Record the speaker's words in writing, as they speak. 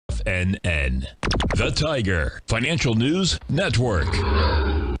TFNN, the Tiger Financial News Network.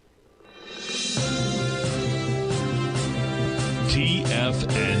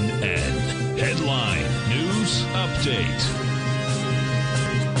 TFNN Headline News Update.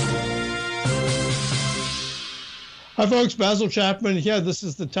 Hi folks, Basil Chapman here. This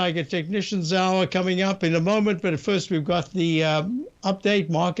is the Tiger Technicians Hour coming up in a moment, but first we've got the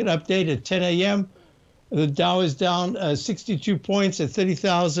market update at 10 a.m. The Dow is down 62 points at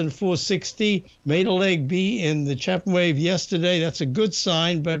 30,460. Made a leg B in the Chapman wave yesterday. That's a good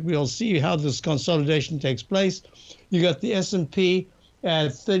sign, but we'll see how this consolidation takes place. You got the S&P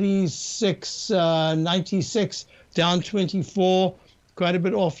at 3696, down 24, quite a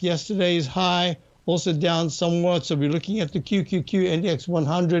bit off yesterday's high. Also down somewhat, so we're looking at the QQQ Index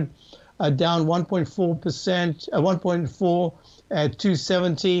 100 down 1.4%, 1.4 at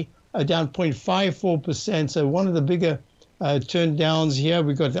 270, down 0.54%. So one of the bigger turn downs here.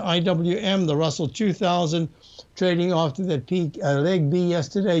 We've got the IWM, the Russell 2000, trading after that peak leg B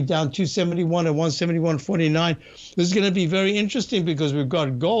yesterday, down 271 at 171.49. This is going to be very interesting because we've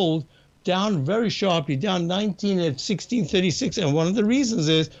got gold down very sharply, down 19 at 1636, and one of the reasons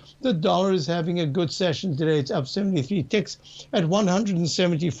is the dollar is having a good session today. It's up 73 ticks at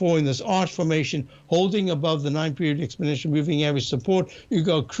 174 in this arch formation, holding above the 9-period exponential moving average support. You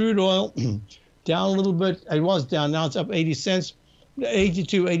got crude oil down a little bit. It was down. Now it's up 80 cents,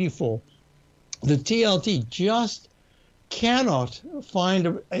 82.84. The TLT just cannot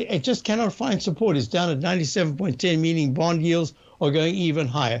find support. It's down at 97.10, meaning bond yields are going even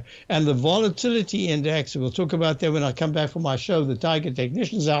higher. And the volatility index, we'll talk about that when I come back from my show, the Tiger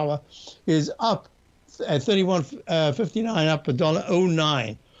Technicians Hour, is up at 31.59, up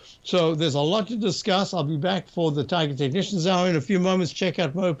 $1.09. So there's a lot to discuss. I'll be back for the Tiger Technicians Hour in a few moments. Check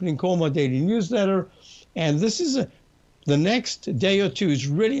out my opening call, my daily newsletter. And this is the next day or two is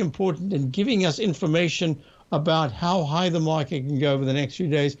really important in giving us information about how high the market can go over the next few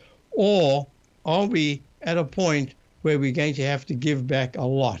days, or are we at a point where we're going to have to give back a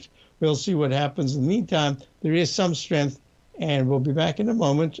lot? We'll see what happens. In the meantime, there is some strength, and we'll be back in a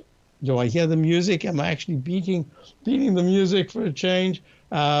moment. Do I hear the music? Am I actually beating the music for a change?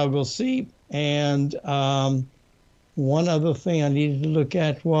 We'll see. And one other thing I needed to look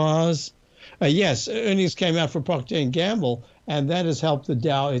at was, yes, earnings came out for Procter & Gamble, and that has helped the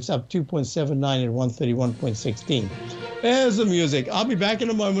Dow. It's up 2.79 at 131.16. There's the music. I'll be back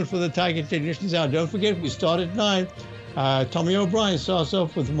in a moment for the Tiger Technicians Hour. Don't forget, we start at 9. Tommy O'Brien starts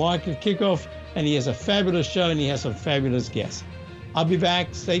off with Market Kickoff, and he has a fabulous show, and he has some fabulous guests. I'll be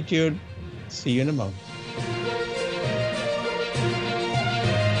back. Stay tuned. See you in a moment.